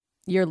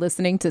You're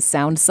listening to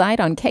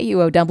Soundside on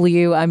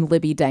KUOW. I'm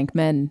Libby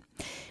Dankman.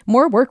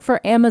 More work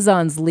for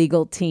Amazon's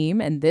legal team,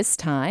 and this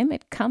time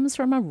it comes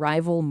from a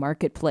rival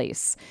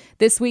marketplace.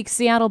 This week,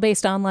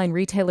 Seattle-based online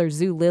retailer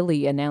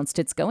Zulily announced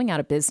it's going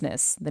out of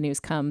business. The news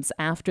comes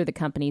after the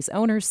company's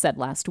owners said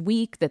last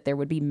week that there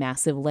would be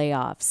massive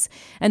layoffs.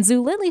 And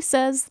Zulily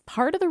says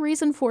part of the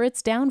reason for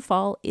its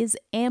downfall is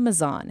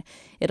Amazon.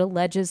 It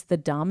alleges the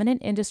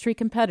dominant industry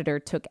competitor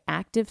took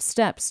active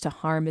steps to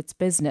harm its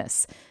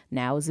business.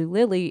 Now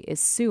Zulily is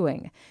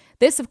suing.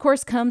 This, of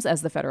course, comes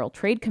as the Federal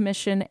Trade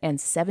Commission and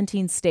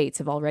 17 states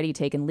have already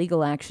taken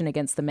legal action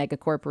against the mega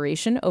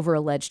corporation over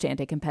alleged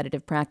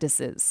anti-competitive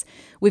practices.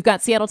 We've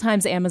got Seattle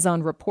Times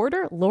Amazon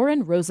reporter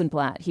Lauren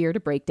Rosenblatt here to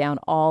break down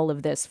all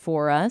of this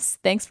for us.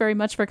 Thanks very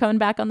much for coming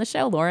back on the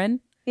show, Lauren.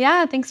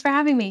 Yeah, thanks for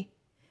having me.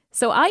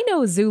 So I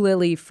know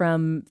Zulily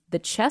from the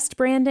chest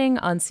branding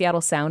on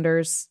Seattle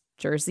Sounders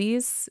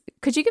jerseys.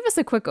 Could you give us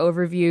a quick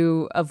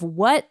overview of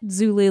what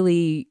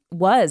Zulily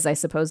was, I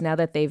suppose, now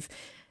that they've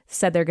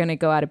said they're going to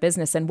go out of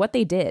business, and what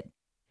they did?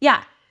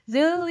 Yeah,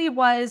 Zulily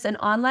was an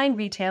online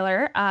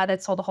retailer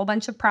that sold a whole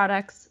bunch of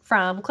products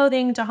from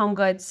clothing to home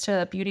goods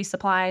to beauty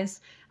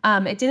supplies.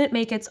 It didn't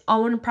make its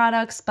own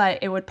products,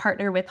 but it would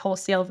partner with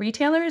wholesale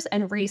retailers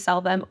and resell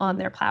them on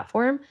their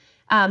platform.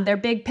 Their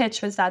big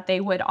pitch was that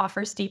they would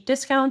offer steep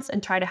discounts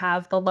and try to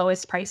have the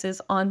lowest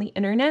prices on the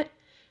internet.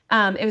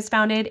 It was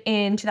founded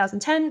in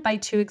 2010 by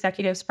two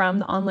executives from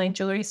the online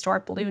jewelry store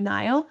Blue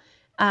Nile.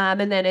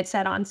 And then it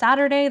said on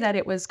Saturday that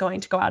it was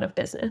going to go out of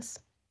business.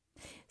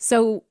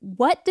 So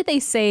what did they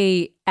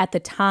say at the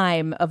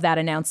time of that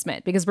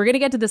announcement? Because we're going to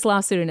get to this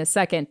lawsuit in a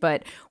second,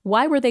 but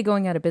why were they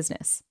going out of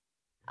business?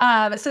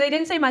 So they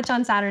didn't say much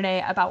on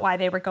Saturday about why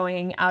they were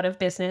going out of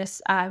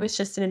business. It was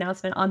just an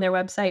announcement on their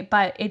website,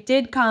 but it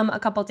did come a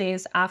couple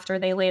days after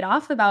they laid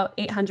off about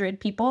 800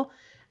 people,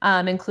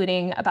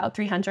 including about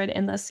 300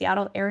 in the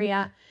Seattle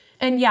area.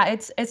 And yeah,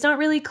 it's not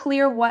really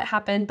clear what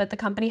happened, but the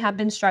company had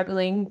been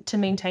struggling to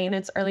maintain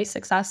its early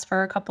success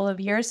for a couple of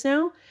years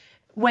now.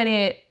 When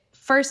it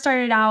first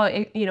started out,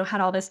 it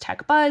had all this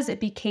tech buzz. It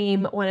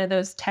became one of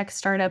those tech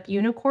startup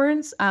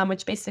unicorns,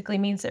 which basically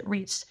means it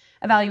reached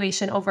a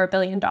valuation over $1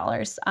 billion.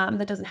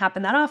 That doesn't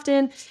happen that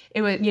often.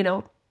 It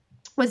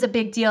was a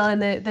big deal in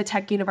the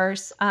tech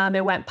universe.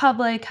 It went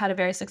public, had a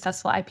very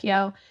successful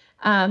IPO.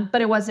 But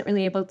it wasn't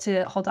really able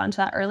to hold on to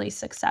that early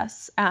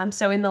success.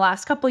 So in the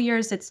last couple of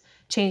years, it's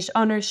changed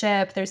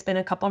ownership. There's been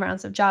a couple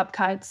rounds of job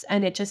cuts,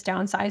 and it just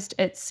downsized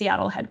its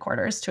Seattle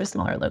headquarters to a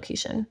smaller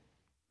location.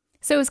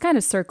 So it was kind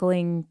of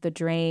circling the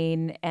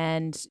drain,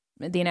 and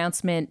the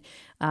announcement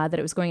that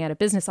it was going out of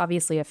business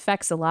obviously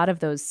affects a lot of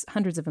those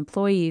hundreds of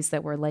employees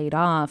that were laid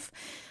off.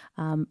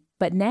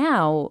 But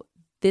now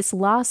this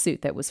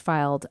lawsuit that was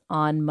filed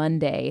on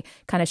Monday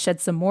kind of shed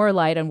some more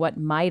light on what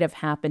might have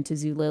happened to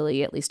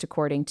Zulily, at least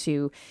according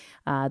to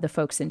the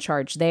folks in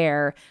charge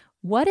there.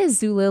 What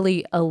is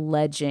Zulily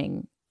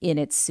alleging in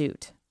its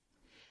suit?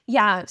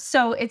 Yeah,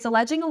 so it's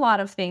alleging a lot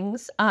of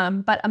things,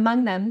 but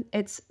among them,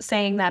 it's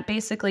saying that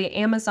basically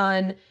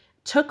Amazon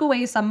took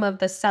away some of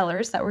the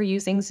sellers that were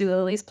using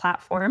Zulily's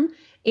platform,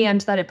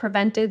 and that it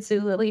prevented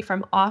Zulily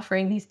from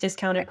offering these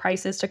discounted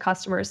prices to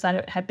customers that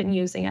it had been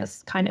using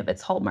as kind of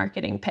its whole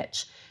marketing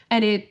pitch.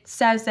 And it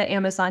says that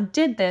Amazon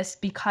did this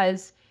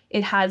because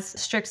it has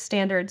strict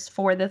standards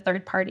for the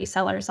third-party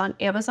sellers on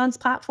Amazon's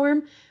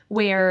platform,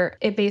 where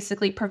it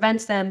basically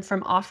prevents them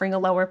from offering a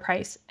lower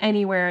price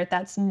anywhere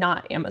that's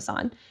not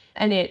Amazon.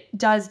 And it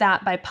does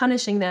that by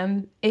punishing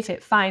them if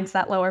it finds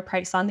that lower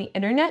price on the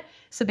internet.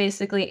 So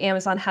basically,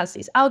 Amazon has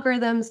these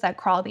algorithms that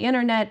crawl the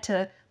internet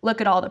to look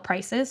at all the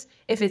prices.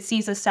 If it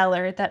sees a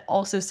seller that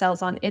also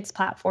sells on its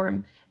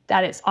platform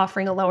that is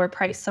offering a lower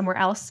price somewhere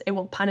else, it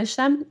will punish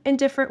them in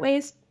different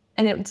ways.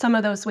 And some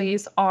of those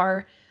ways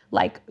are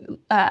like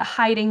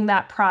hiding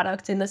that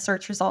product in the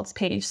search results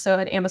page so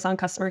an Amazon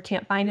customer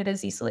can't find it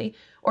as easily,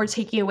 or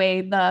taking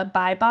away the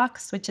buy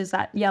box, which is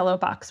that yellow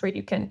box where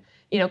you can,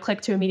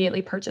 click to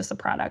immediately purchase a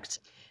product.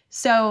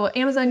 So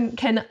Amazon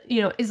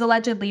is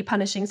allegedly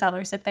punishing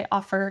sellers if they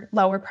offer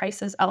lower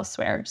prices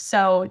elsewhere.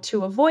 So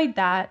to avoid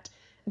that,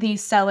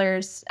 these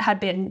sellers had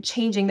been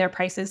changing their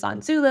prices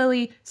on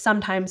Zulily,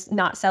 sometimes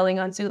not selling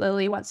on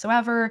Zulily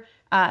whatsoever,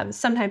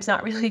 sometimes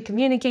not really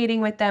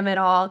communicating with them at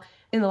all.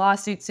 In the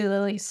lawsuit,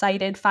 Zulily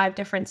cited 5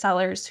 different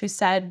sellers who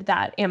said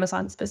that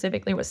Amazon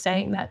specifically was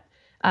saying that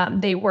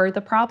they were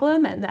the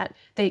problem and that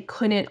they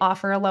couldn't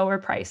offer a lower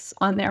price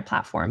on their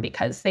platform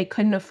because they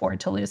couldn't afford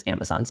to lose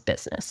Amazon's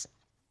business.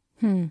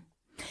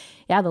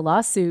 Yeah, the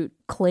lawsuit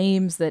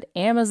claims that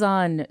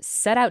Amazon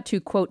set out to,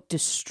 quote,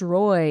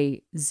 destroy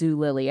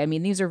Zulily. I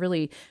mean, these are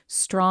really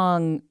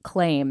strong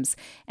claims.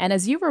 And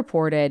as you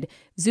reported,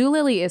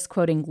 Zulily is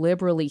quoting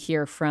liberally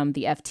here from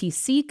the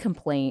FTC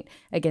complaint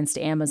against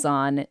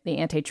Amazon, the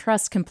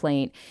antitrust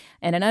complaint,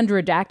 and an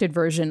unredacted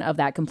version of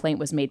that complaint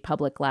was made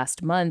public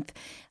last month.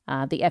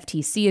 The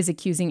FTC is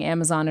accusing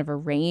Amazon of a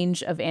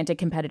range of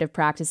anti-competitive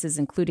practices,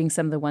 including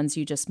some of the ones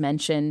you just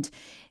mentioned,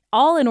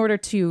 all in order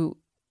to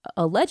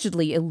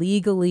allegedly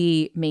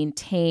illegally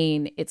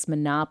maintain its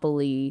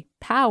monopoly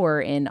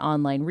power in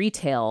online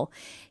retail.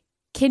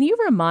 Can you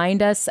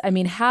remind us, I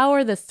mean, how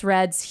are the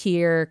threads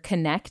here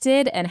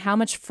connected and how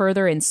much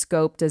further in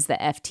scope does the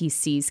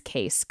FTC's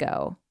case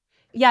go?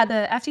 Yeah,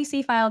 the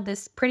FTC filed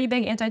this pretty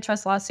big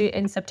antitrust lawsuit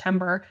in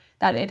September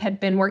that it had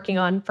been working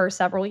on for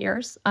several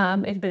years.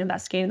 It had been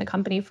investigating the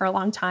company for a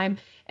long time,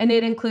 and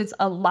it includes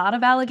a lot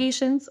of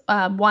allegations.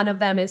 One of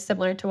them is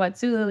similar to what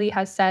Zulily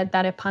has said,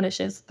 that it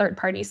punishes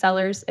third-party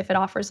sellers if it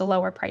offers a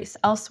lower price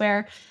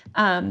elsewhere.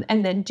 And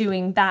then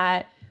doing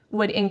that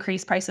would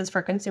increase prices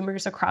for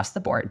consumers across the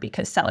board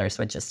because sellers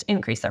would just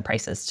increase their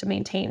prices to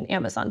maintain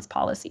Amazon's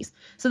policies.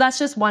 So that's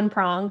just one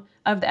prong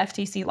of the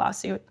FTC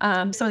lawsuit.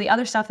 Some of the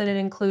other stuff that it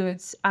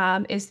includes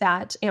is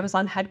that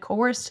Amazon had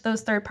coerced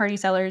those third-party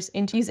sellers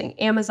into using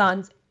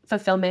Amazon's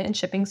fulfillment and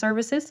shipping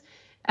services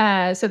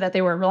so that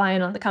they were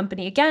relying on the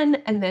company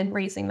again, and then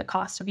raising the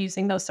cost of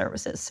using those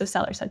services. So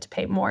sellers had to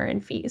pay more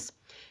in fees.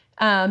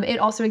 It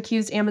also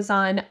accused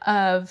Amazon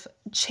of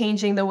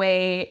changing the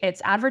way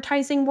its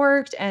advertising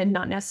worked and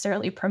not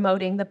necessarily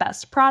promoting the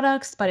best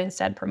products, but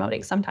instead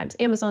promoting sometimes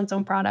Amazon's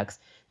own products,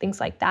 things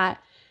like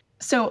that.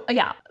 So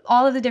yeah,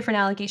 all of the different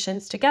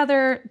allegations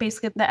together,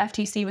 basically the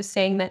FTC was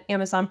saying that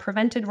Amazon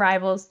prevented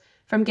rivals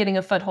from getting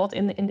a foothold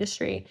in the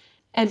industry.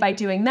 And by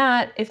doing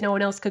that, if no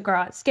one else could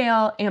grow at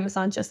scale,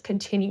 Amazon just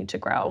continued to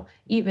grow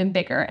even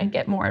bigger and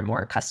get more and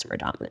more customer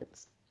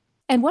dominance.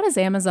 And what has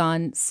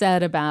Amazon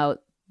said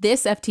about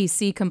this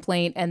FTC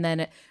complaint? And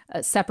then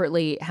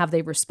separately, have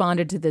they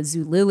responded to the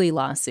Zulily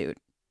lawsuit?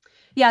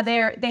 Yeah,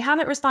 they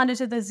haven't responded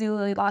to the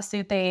Zulily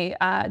lawsuit. They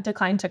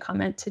declined to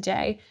comment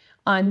today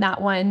on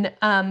that one.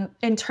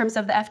 In terms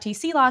of the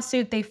FTC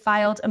lawsuit, they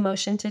filed a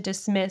motion to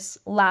dismiss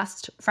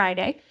last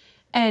Friday.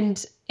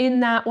 And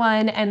in that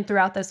one and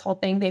throughout this whole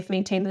thing, they've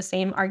maintained the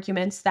same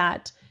arguments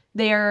that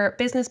their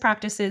business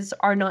practices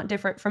are not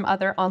different from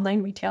other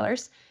online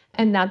retailers,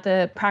 and that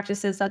the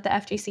practices that the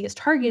FTC is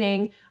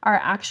targeting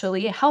are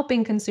actually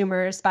helping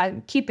consumers by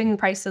keeping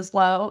prices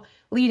low,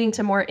 leading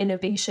to more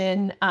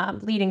innovation,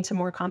 leading to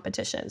more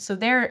competition. So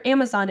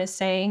Amazon is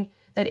saying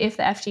that if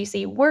the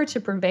FTC were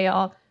to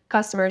prevail,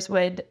 customers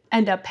would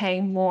end up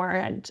paying more,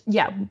 and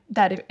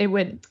that it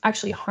would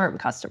actually harm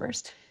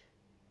customers.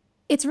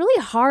 It's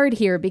really hard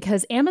here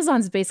because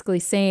Amazon's basically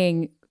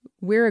saying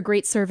we're a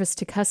great service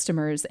to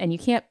customers and you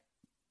can't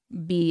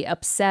be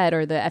upset,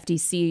 or the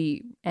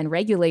FTC and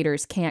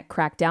regulators can't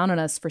crack down on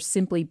us for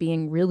simply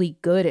being really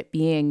good at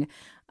being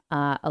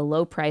a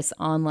low price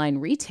online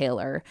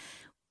retailer.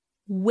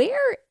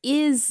 Where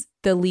is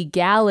the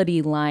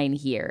legality line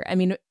here? I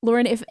mean,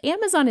 Lauren, if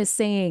Amazon is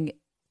saying,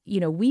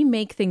 we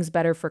make things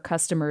better for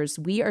customers,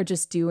 we are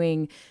just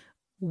doing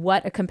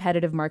what a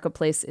competitive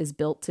marketplace is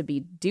built to be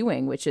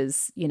doing, which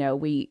is,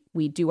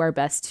 we do our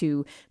best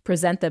to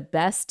present the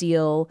best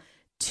deal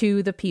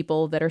to the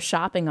people that are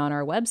shopping on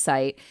our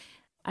website.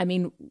 I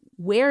mean,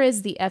 where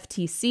is the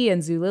FTC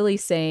and Zulily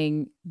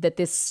saying that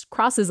this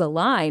crosses a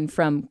line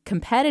from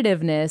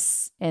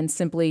competitiveness and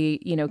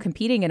simply,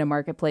 competing in a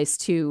marketplace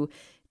to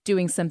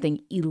doing something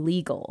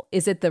illegal?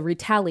 Is it the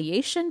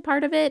retaliation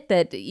part of it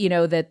that,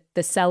 that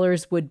the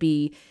sellers would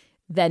be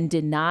then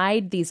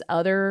denied these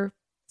other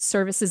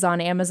services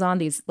on Amazon,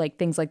 these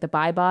things like the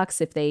buy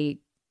box, if they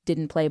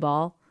didn't play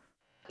ball?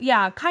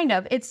 Yeah, kind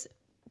of. It's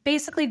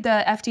basically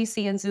the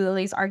FTC and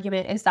Zulily's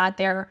argument is that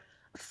they're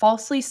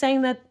falsely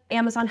saying that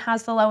Amazon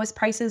has the lowest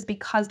prices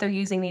because they're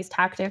using these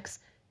tactics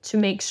to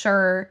make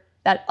sure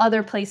that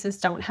other places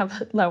don't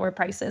have lower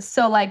prices.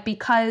 So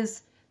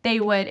because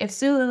if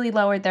Zulily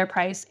lowered their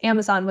price,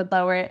 Amazon would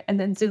lower it, and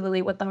then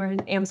Zulily would lower it,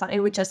 and Amazon, it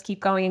would just keep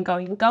going and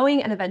going and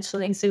going. And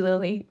eventually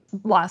Zulily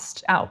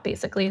lost out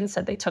basically and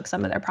said they took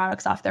some of their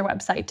products off their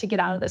website to get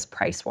out of this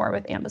price war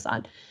with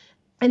Amazon.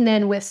 And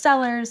then with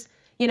sellers,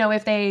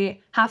 if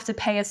they have to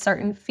pay a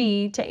certain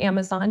fee to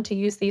Amazon to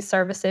use these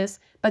services,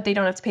 but they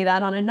don't have to pay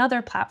that on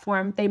another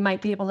platform, they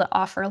might be able to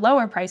offer a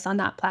lower price on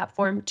that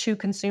platform to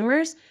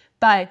consumers.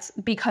 But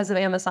because of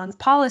Amazon's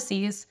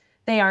policies,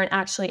 they aren't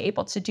actually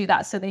able to do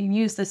that. So they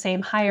use the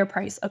same higher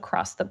price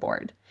across the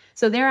board.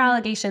 So their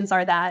allegations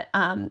are that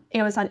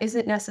Amazon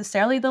isn't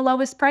necessarily the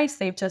lowest price.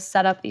 They've just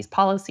set up these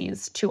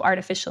policies to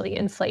artificially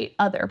inflate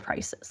other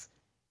prices.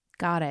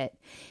 Got it.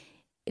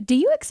 Do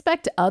you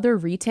expect other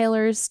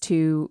retailers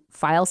to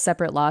file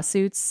separate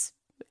lawsuits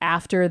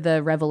after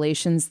the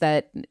revelations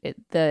that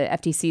the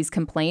FTC's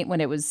complaint,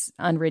 when it was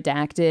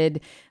unredacted,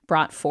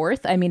 brought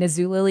forth? I mean, is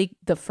Zulily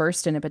the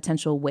first in a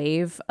potential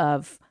wave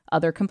of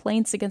other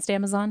complaints against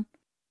Amazon?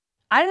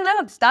 I don't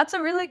know. That's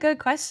a really good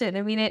question.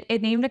 I mean,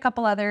 it named a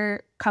couple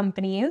other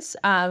companies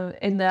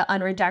in the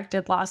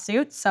unredacted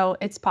lawsuit, so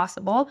it's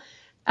possible.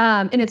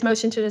 In its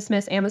motion to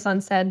dismiss, Amazon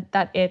said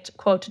that it,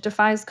 quote,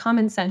 defies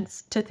common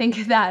sense to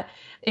think that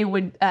it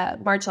would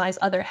marginalize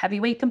other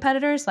heavyweight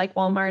competitors like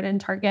Walmart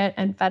and Target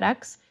and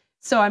FedEx.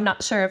 So I'm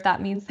not sure if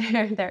that means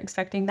they're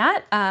expecting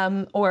that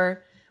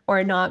or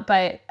not.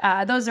 But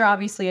those are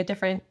obviously a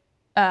different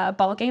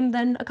ballgame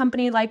than a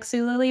company like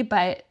Zulily,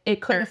 but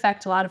it could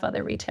affect a lot of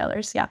other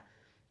retailers. Yeah.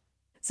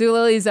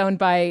 Zulily is owned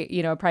by,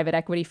 a private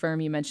equity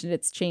firm. You mentioned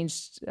it's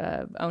changed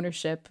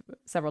ownership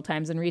several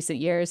times in recent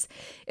years.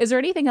 Is there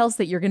anything else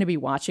that you're going to be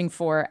watching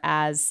for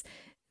as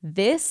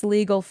this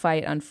legal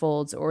fight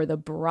unfolds or the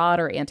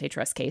broader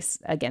antitrust case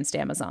against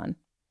Amazon?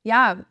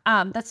 Yeah,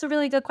 that's a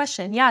really good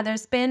question. Yeah,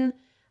 there's been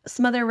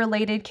some other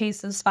related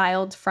cases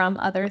filed from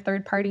other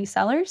third-party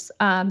sellers.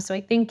 So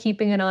I think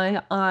keeping an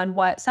eye on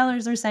what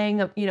sellers are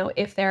saying,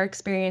 if their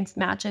experience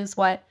matches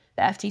what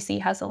the FTC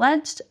has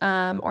alleged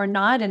or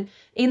not. And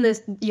in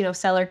this,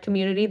 seller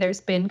community, there's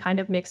been kind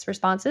of mixed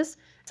responses.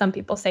 Some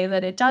people say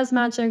that it does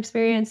match their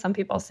experience. Some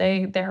people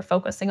say they're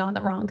focusing on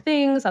the wrong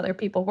things. Other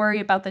people worry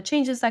about the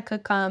changes that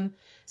could come.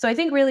 So I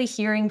think really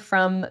hearing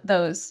from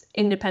those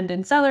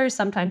independent sellers,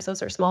 sometimes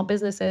those are small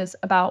businesses,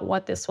 about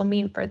what this will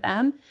mean for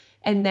them.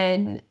 And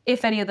then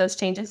if any of those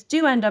changes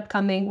do end up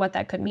coming, what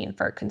that could mean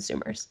for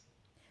consumers.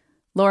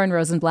 Lauren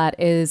Rosenblatt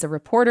is a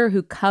reporter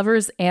who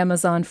covers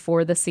Amazon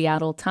for the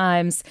Seattle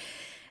Times.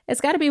 It's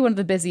got to be one of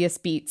the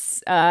busiest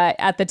beats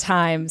at the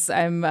Times.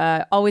 I'm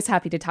always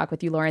happy to talk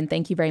with you, Lauren.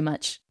 Thank you very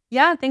much.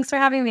 Yeah, thanks for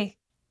having me.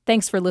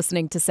 Thanks for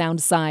listening to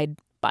Soundside.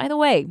 By the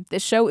way,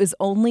 this show is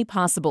only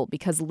possible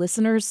because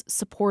listeners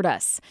support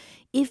us.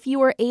 If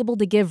you are able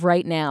to give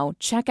right now,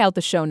 check out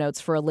the show notes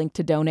for a link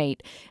to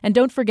donate. And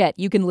don't forget,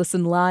 you can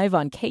listen live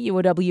on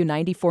KUOW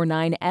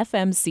 94.9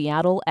 FM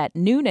Seattle at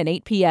noon and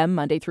 8 p.m.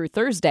 Monday through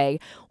Thursday,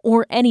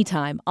 or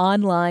anytime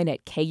online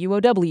at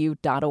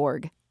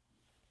KUOW.org.